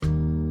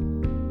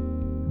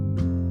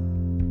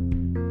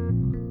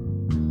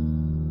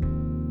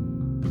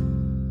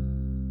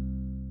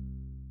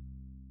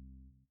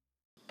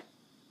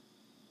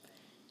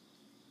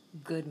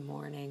Good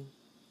morning.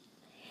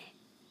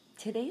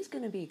 Today's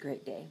going to be a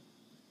great day.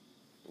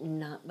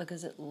 Not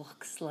because it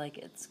looks like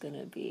it's going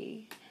to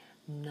be,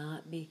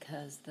 not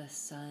because the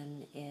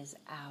sun is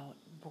out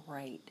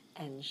bright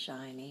and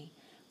shiny,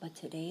 but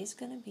today's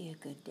going to be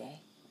a good day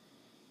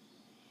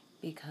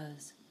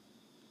because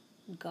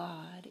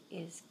God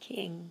is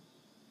King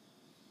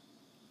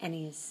and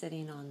He is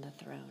sitting on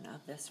the throne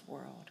of this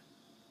world,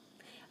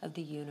 of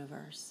the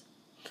universe.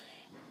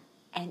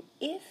 And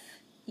if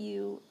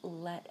you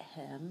let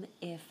Him,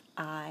 if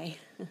I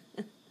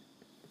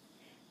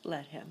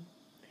let Him,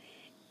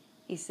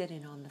 He's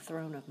sitting on the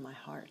throne of my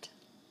heart.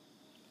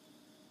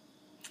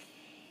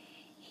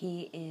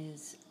 He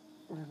is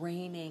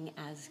reigning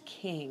as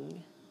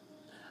King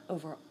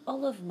over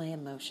all of my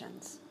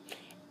emotions,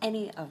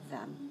 any of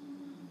them.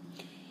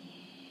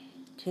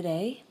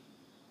 Today,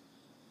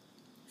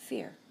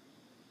 fear.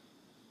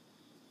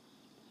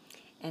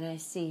 And I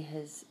see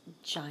His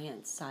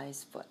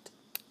giant-sized foot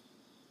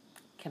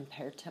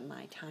compared to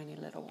my tiny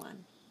little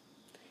one.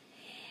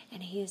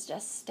 And He is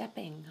just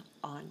stepping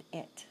on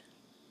it.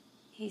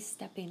 He's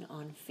stepping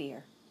on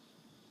fear.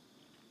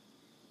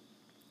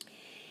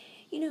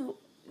 You know,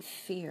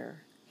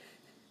 fear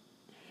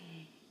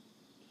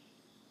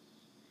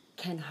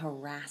can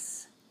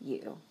harass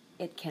you.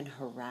 It can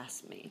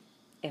harass me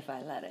if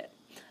I let it.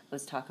 I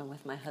was talking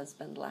with my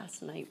husband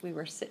last night. We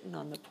were sitting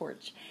on the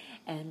porch,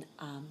 and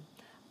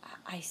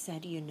I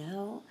said,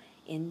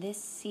 in this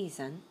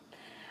season,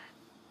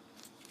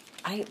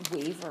 I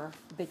waver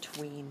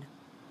between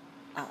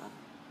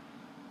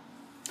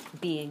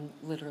being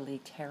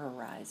literally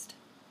terrorized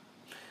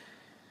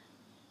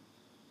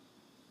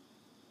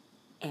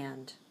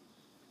and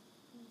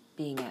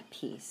being at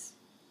peace,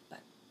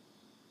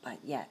 but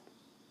yet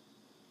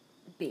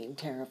being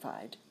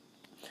terrified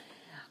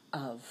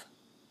of,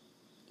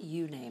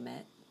 you name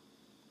it.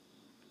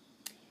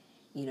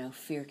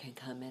 Fear can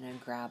come in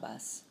and grab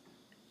us.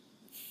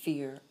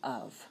 Fear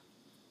of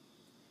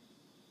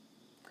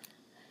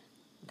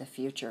the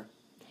future,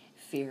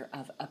 fear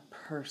of a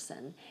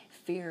person,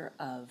 fear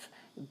of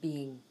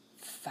being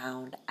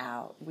found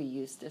out. We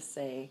used to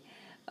say,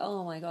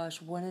 oh my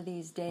gosh, one of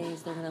these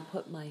days they're going to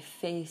put my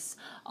face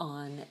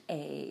on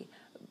a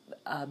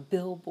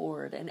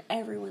billboard and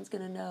everyone's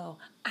going to know.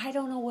 I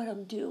don't know what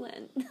I'm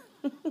doing.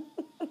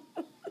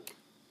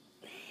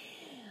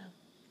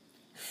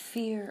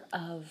 Fear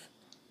of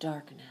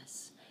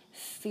darkness,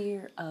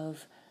 fear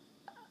of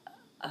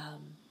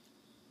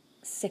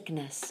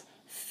sickness,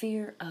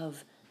 fear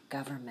of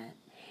government,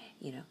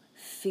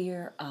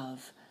 fear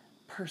of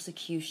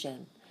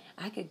persecution.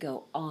 I could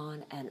go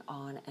on and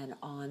on and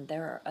on.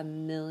 There are a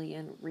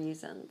million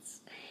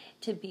reasons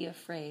to be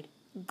afraid,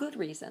 good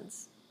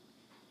reasons.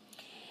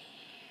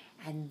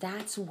 And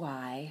that's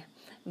why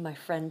my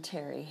friend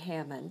Terry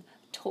Hammond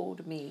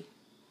told me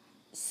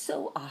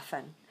so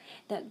often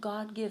that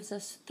God gives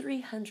us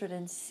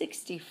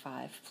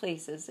 365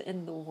 places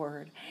in the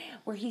Word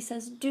where He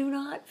says, do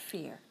not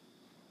fear.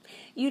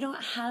 You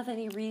don't have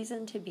any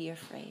reason to be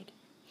afraid.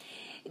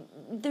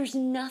 There's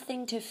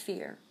nothing to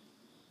fear.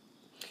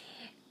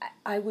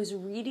 I was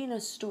reading a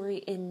story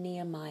in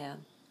Nehemiah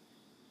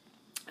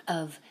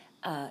of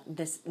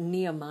this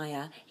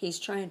Nehemiah. He's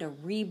trying to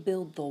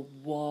rebuild the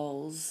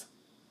walls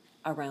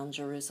around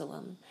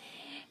Jerusalem.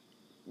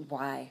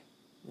 Why?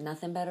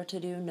 Nothing better to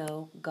do?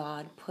 No,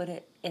 God put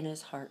it in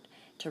His heart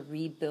to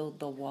rebuild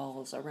the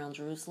walls around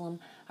Jerusalem,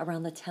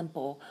 around the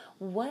temple.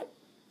 What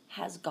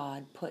has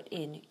God put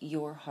in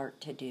your heart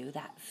to do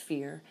that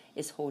fear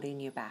is holding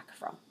you back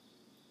from?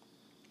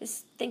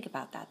 Just think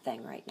about that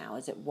thing right now.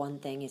 Is it one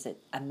thing? Is it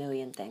a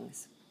million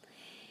things?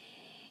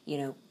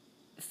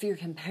 Fear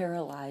can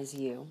paralyze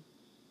you.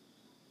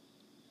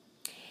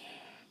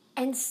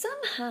 And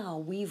somehow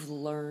we've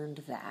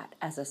learned that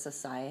as a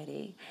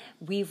society.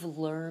 We've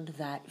learned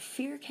that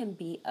fear can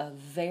be a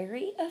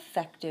very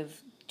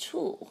effective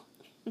tool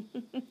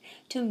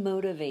to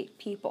motivate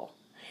people.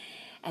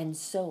 And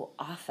so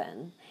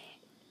often,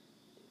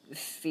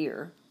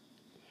 fear,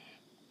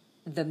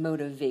 the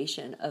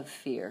motivation of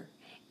fear,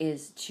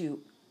 is to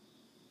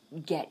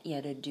get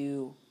you to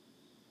do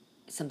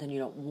something you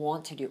don't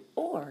want to do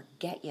or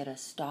get you to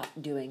stop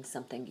doing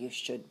something you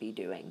should be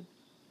doing.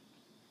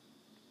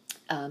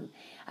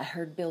 I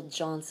heard Bill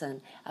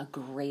Johnson, a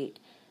great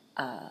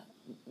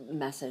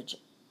message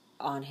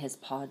on his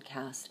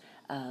podcast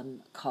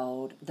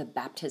called The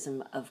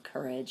Baptism of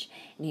Courage,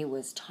 and he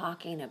was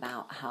talking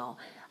about how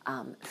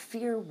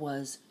fear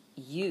was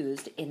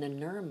used in the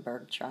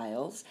Nuremberg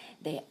trials.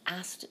 They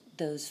asked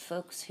those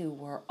folks who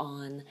were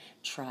on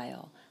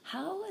trial,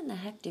 how in the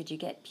heck did you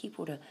get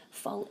people to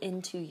fall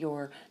into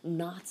your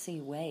Nazi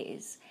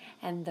ways?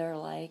 And they're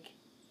like,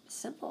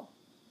 simple.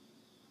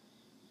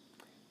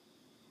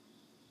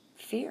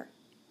 Fear.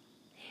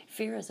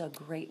 Fear is a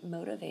great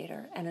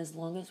motivator, and as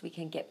long as we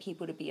can get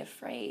people to be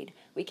afraid,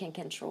 we can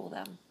control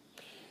them.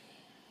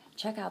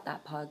 Check out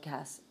that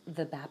podcast,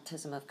 The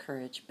Baptism of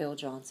Courage, Bill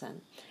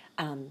Johnson.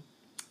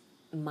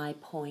 My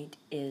point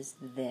is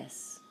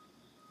this.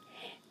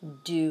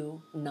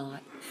 Do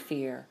not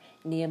fear.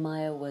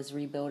 Nehemiah was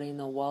rebuilding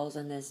the walls,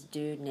 and this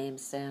dude named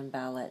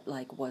Sanballat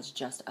was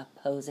just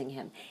opposing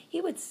him. He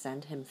would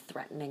send him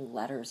threatening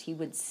letters. He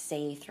would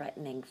say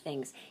threatening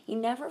things. He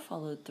never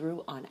followed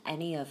through on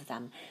any of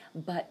them.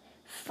 But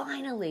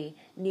finally,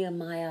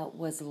 Nehemiah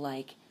was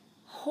like,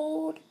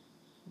 hold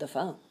the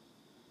phone.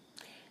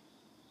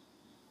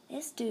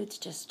 This dude's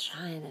just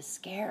trying to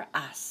scare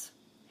us.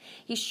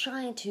 He's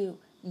trying to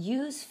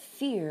use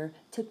fear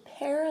to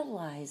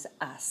paralyze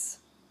us,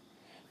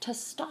 to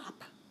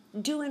stop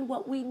doing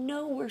what we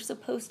know we're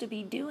supposed to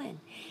be doing.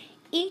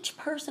 Each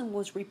person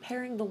was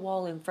repairing the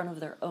wall in front of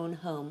their own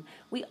home.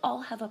 We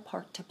all have a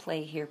part to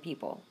play here,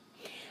 people.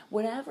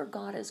 Whatever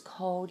God has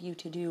called you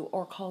to do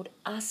or called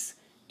us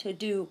to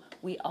do,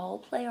 we all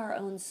play our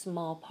own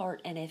small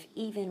part. And if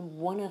even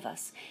one of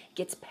us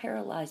gets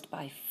paralyzed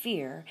by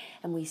fear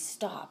and we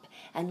stop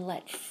and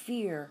let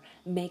fear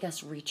make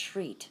us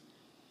retreat,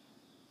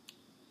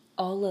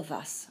 all of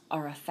us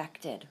are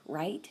affected,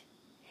 right?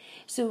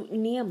 So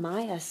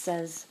Nehemiah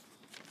says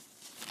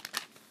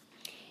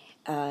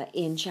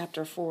in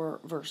chapter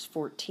 4, verse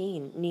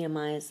 14,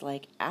 Nehemiah's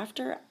like,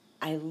 after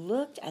I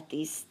looked at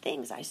these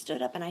things, I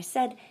stood up and I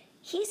said,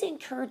 he's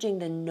encouraging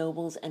the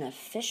nobles and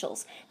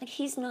officials. Like,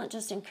 he's not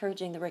just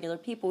encouraging the regular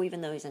people,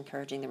 even though he's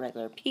encouraging the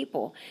regular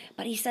people,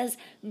 but he says,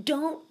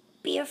 don't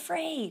be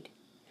afraid.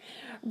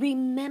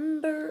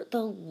 Remember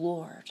the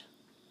Lord,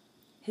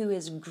 who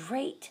is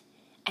great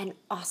and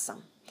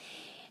awesome.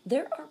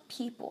 There are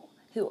people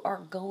who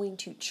are going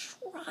to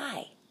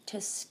try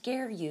to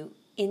scare you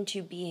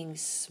into being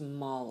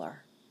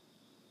smaller.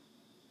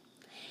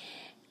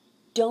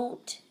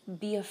 Don't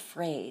be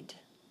afraid.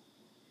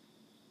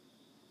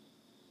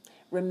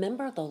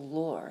 Remember the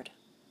Lord,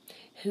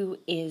 who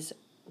is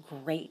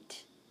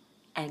great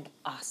and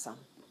awesome.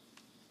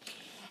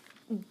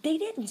 They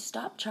didn't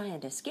stop trying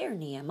to scare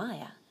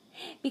Nehemiah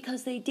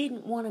because they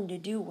didn't want him to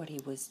do what he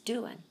was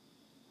doing.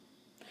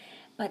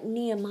 But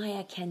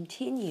Nehemiah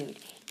continued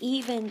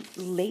even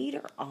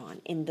later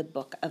on in the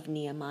book of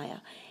Nehemiah.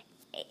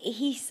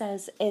 He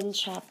says in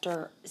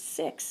chapter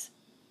 6,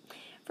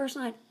 verse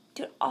 9,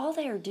 dude, all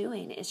they are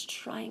doing is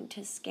trying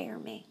to scare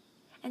me.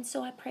 And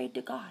so I prayed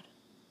to God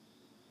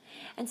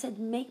and said,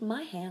 make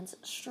my hands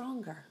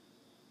stronger.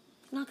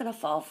 I'm not going to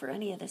fall for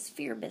any of this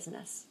fear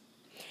business.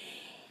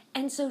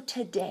 And so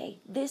today,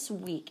 this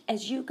week,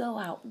 as you go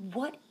out,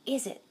 what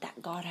is it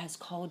that God has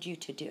called you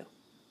to do?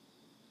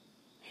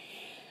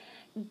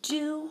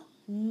 Do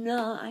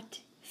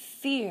not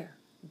fear.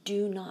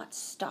 Do not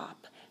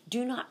stop.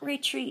 Do not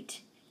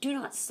retreat. Do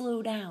not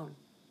slow down.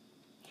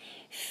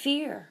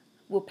 Fear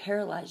will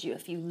paralyze you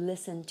if you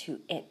listen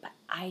to it. But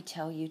I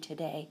tell you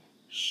today,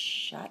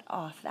 shut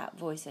off that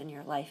voice in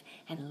your life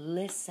and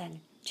listen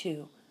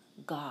to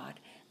God.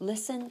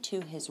 Listen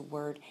to His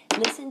word.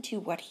 Listen to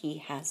what He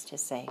has to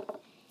say.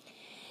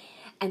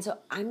 And so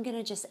I'm going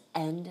to just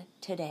end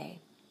today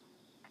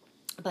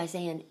by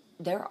saying,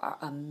 there are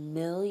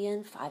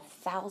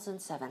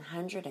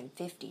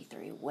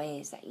 1,005,753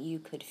 ways that you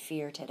could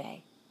fear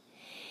today.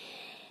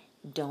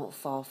 Don't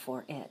fall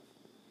for it.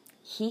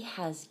 He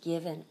has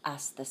given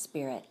us the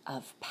spirit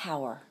of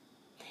power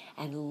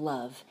and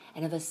love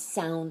and of a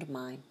sound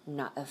mind,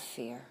 not of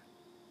fear.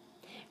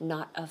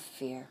 Not of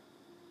fear.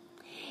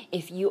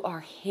 If you are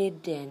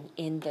hidden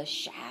in the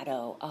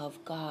shadow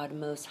of God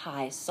Most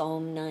High,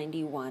 Psalm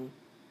 91,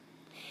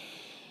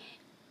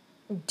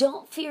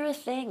 don't fear a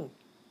thing.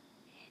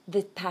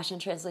 The Passion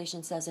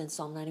Translation says in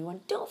Psalm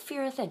 91, don't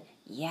fear a thing.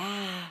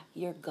 Yeah,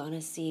 you're going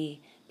to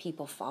see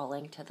people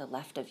falling to the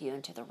left of you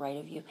and to the right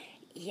of you.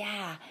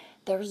 Yeah,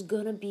 there's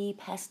going to be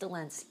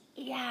pestilence.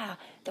 Yeah,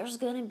 there's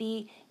going to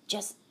be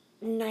just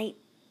night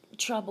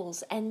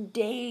troubles and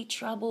day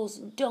troubles.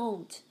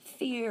 Don't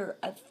fear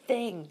a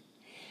thing.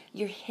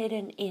 You're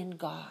hidden in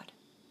God.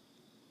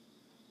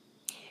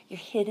 You're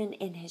hidden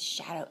in His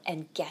shadow.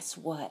 And guess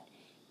what?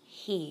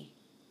 He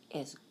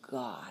is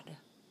God.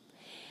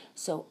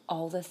 So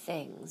all the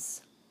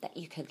things that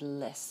you could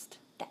list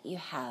that you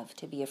have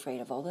to be afraid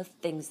of, all the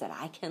things that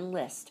I can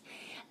list,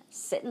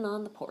 sitting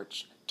on the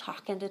porch,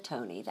 talking to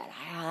Tony, that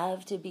I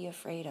have to be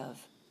afraid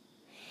of.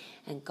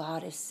 And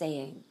God is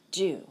saying,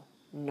 do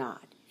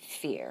not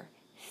fear.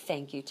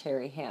 Thank you,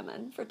 Terry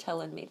Hammond, for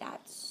telling me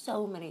that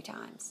so many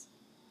times.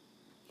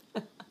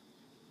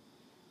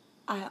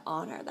 I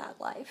honor that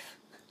life.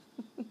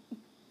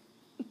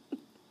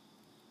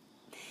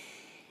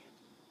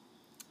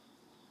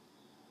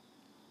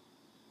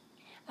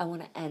 I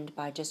want to end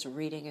by just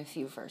reading a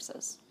few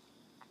verses.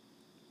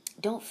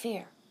 Don't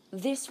fear.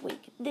 This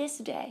week, this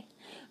day,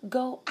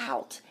 go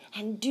out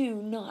and do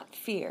not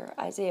fear.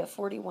 Isaiah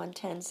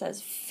 41:10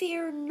 says,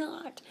 fear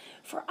not,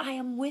 for I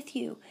am with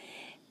you.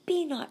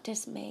 Be not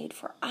dismayed,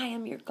 for I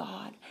am your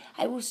God.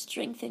 I will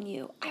strengthen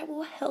you. I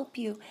will help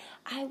you.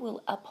 I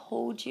will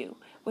uphold you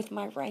with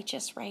my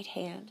righteous right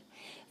hand.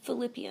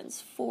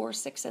 Philippians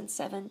 4:6 and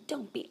 7,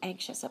 don't be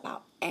anxious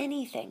about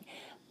anything,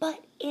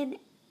 but in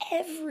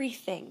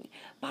everything,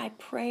 by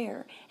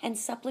prayer and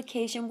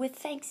supplication with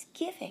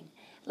thanksgiving,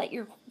 let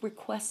your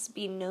requests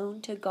be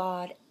known to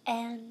God,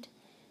 and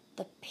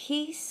The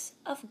peace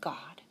of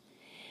God,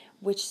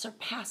 which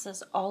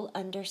surpasses all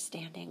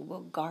understanding,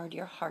 will guard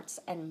your hearts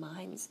and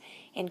minds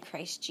in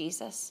Christ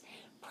Jesus.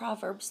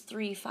 Proverbs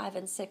 3, 5,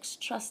 and 6,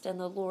 trust in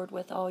the Lord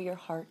with all your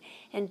heart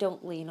and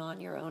don't lean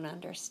on your own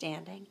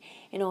understanding.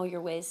 In all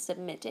your ways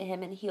submit to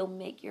him and he'll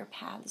make your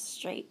paths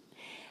straight.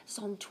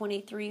 Psalm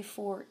 23,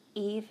 4,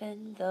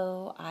 even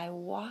though I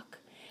walk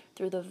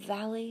through the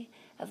valley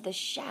of the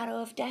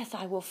shadow of death,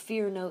 I will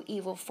fear no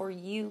evil, for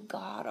you,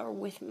 God, are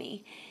with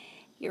me.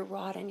 Your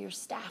rod and your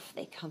staff,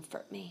 they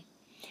comfort me.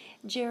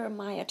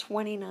 Jeremiah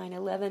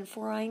 29:11,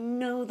 for I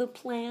know the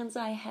plans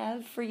I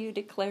have for you,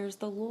 declares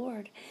the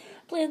Lord.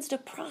 Plans to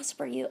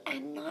prosper you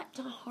and not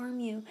to harm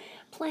you.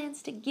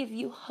 Plans to give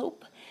you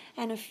hope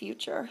and a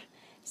future.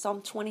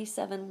 Psalm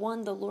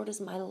 27:1, the Lord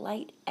is my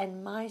light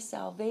and my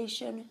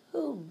salvation.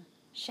 Whom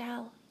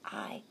shall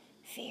I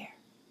fear?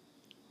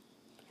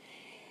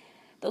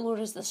 The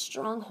Lord is the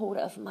stronghold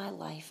of my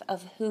life.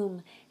 Of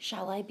whom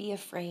shall I be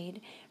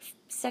afraid?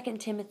 2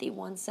 Timothy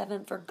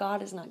 1:7, for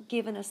God has not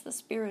given us the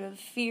spirit of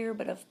fear,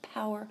 but of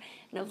power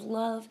and of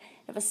love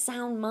and of a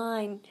sound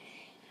mind.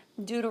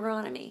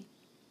 Deuteronomy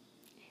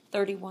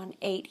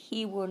 31:8,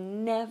 he will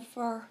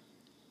never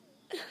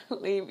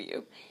leave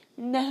you.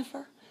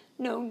 Never,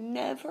 no,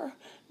 never,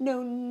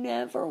 no,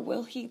 never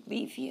will he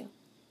leave you.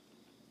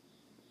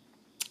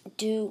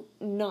 Do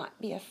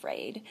not be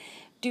afraid.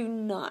 Do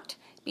not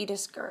be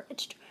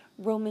discouraged.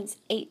 Romans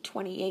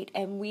 8:28,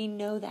 and we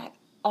know that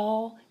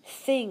all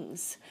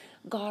things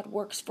God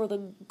works for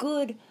the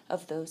good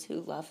of those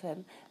who love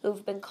him, who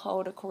have been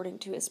called according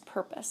to his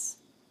purpose.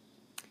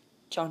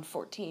 John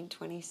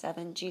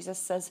 14:27, Jesus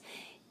says,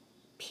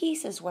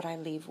 peace is what I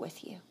leave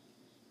with you.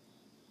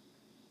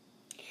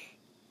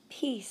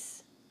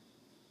 Peace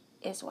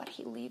is what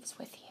he leaves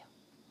with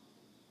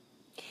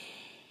you.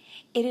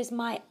 It is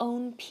my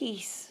own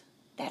peace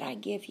that I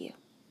give you.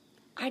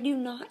 I do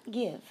not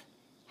give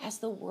as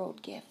the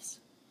world gives.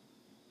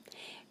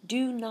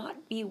 Do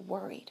not be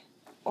worried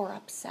or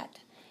upset.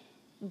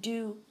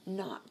 Do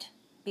not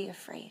be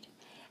afraid.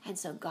 And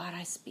so, God,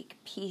 I speak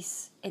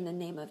peace in the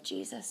name of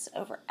Jesus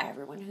over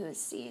everyone who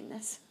is seeing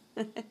this.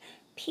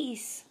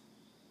 Peace.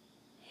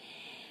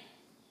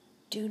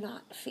 Do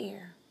not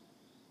fear.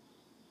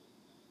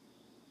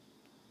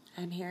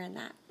 I'm hearing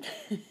that.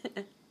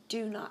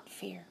 Do not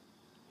fear.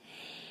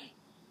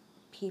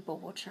 People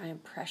will try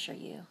and pressure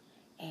you,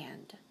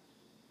 and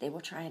they will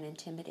try and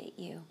intimidate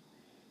you.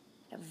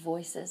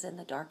 Voices in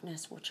the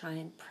darkness will try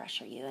and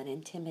pressure you and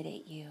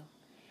intimidate you.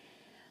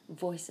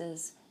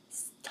 Voices,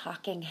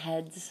 talking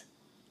heads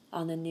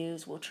on the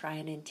news will try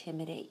and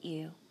intimidate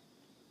you.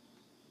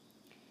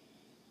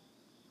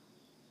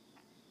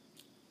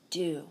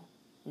 Do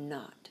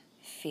not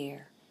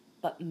fear,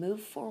 but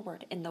move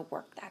forward in the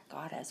work that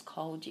God has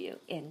called you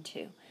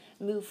into.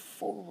 Move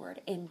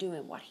forward in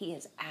doing what he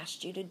has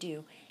asked you to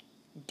do.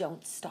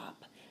 Don't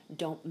stop.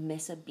 Don't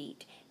miss a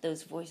beat.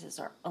 Those voices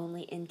are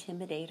only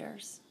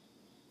intimidators.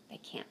 They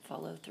can't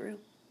follow through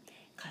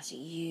because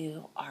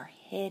you are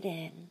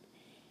hidden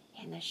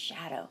in the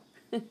shadow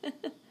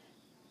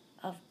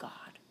of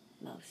God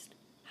Most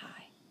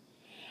High.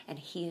 And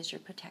he is your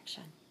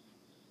protection.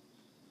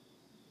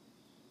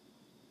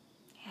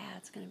 Yeah,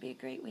 it's going to be a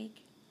great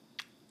week.